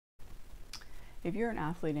If you're an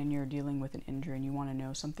athlete and you're dealing with an injury and you want to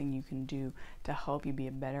know something you can do to help you be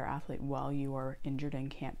a better athlete while you are injured and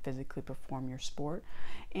can't physically perform your sport,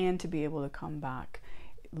 and to be able to come back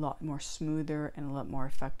a lot more smoother and a lot more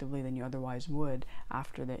effectively than you otherwise would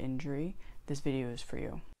after the injury, this video is for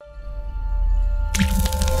you.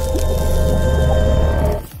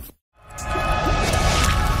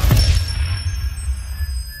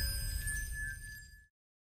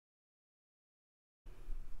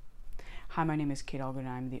 Hi, my name is Kate Allgood and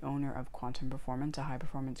I'm the owner of Quantum Performance, a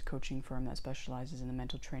high-performance coaching firm that specializes in the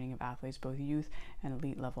mental training of athletes, both youth and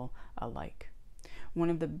elite level alike. One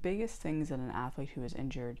of the biggest things that an athlete who is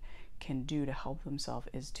injured can do to help themselves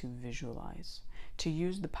is to visualize, to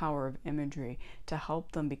use the power of imagery to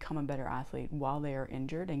help them become a better athlete while they are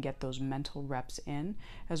injured and get those mental reps in,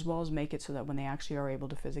 as well as make it so that when they actually are able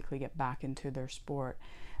to physically get back into their sport,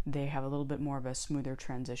 they have a little bit more of a smoother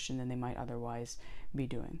transition than they might otherwise be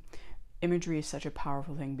doing. Imagery is such a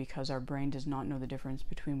powerful thing because our brain does not know the difference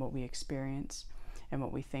between what we experience and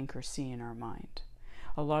what we think or see in our mind.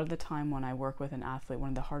 A lot of the time when I work with an athlete, one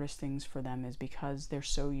of the hardest things for them is because they're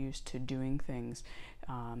so used to doing things,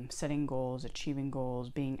 setting goals, achieving goals,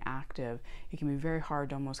 being active, it can be very hard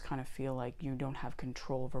to almost kind of feel like you don't have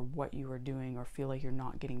control over what you are doing or feel like you're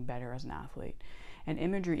not getting better as an athlete. And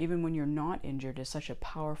imagery, even when you're not injured, is such a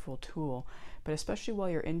powerful tool, but especially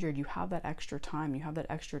while you're injured, you have that extra time. You have that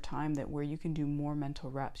extra time that where you can do more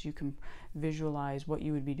mental reps. You can visualize what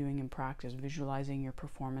you would be doing in practice, visualizing your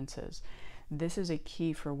performances. This is a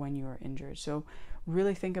key for when you are injured. So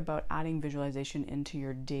really think about adding visualization into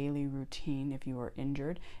your daily routine if you are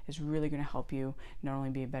injured. It's really going to help you not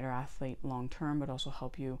only be a better athlete long term, but also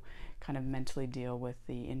help you kind of mentally deal with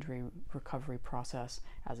the injury recovery process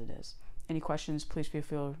as it is. Any questions, please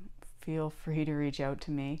feel free to reach out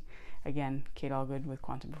to me. Again, Kate Allgood with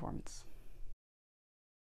Quantum Performance.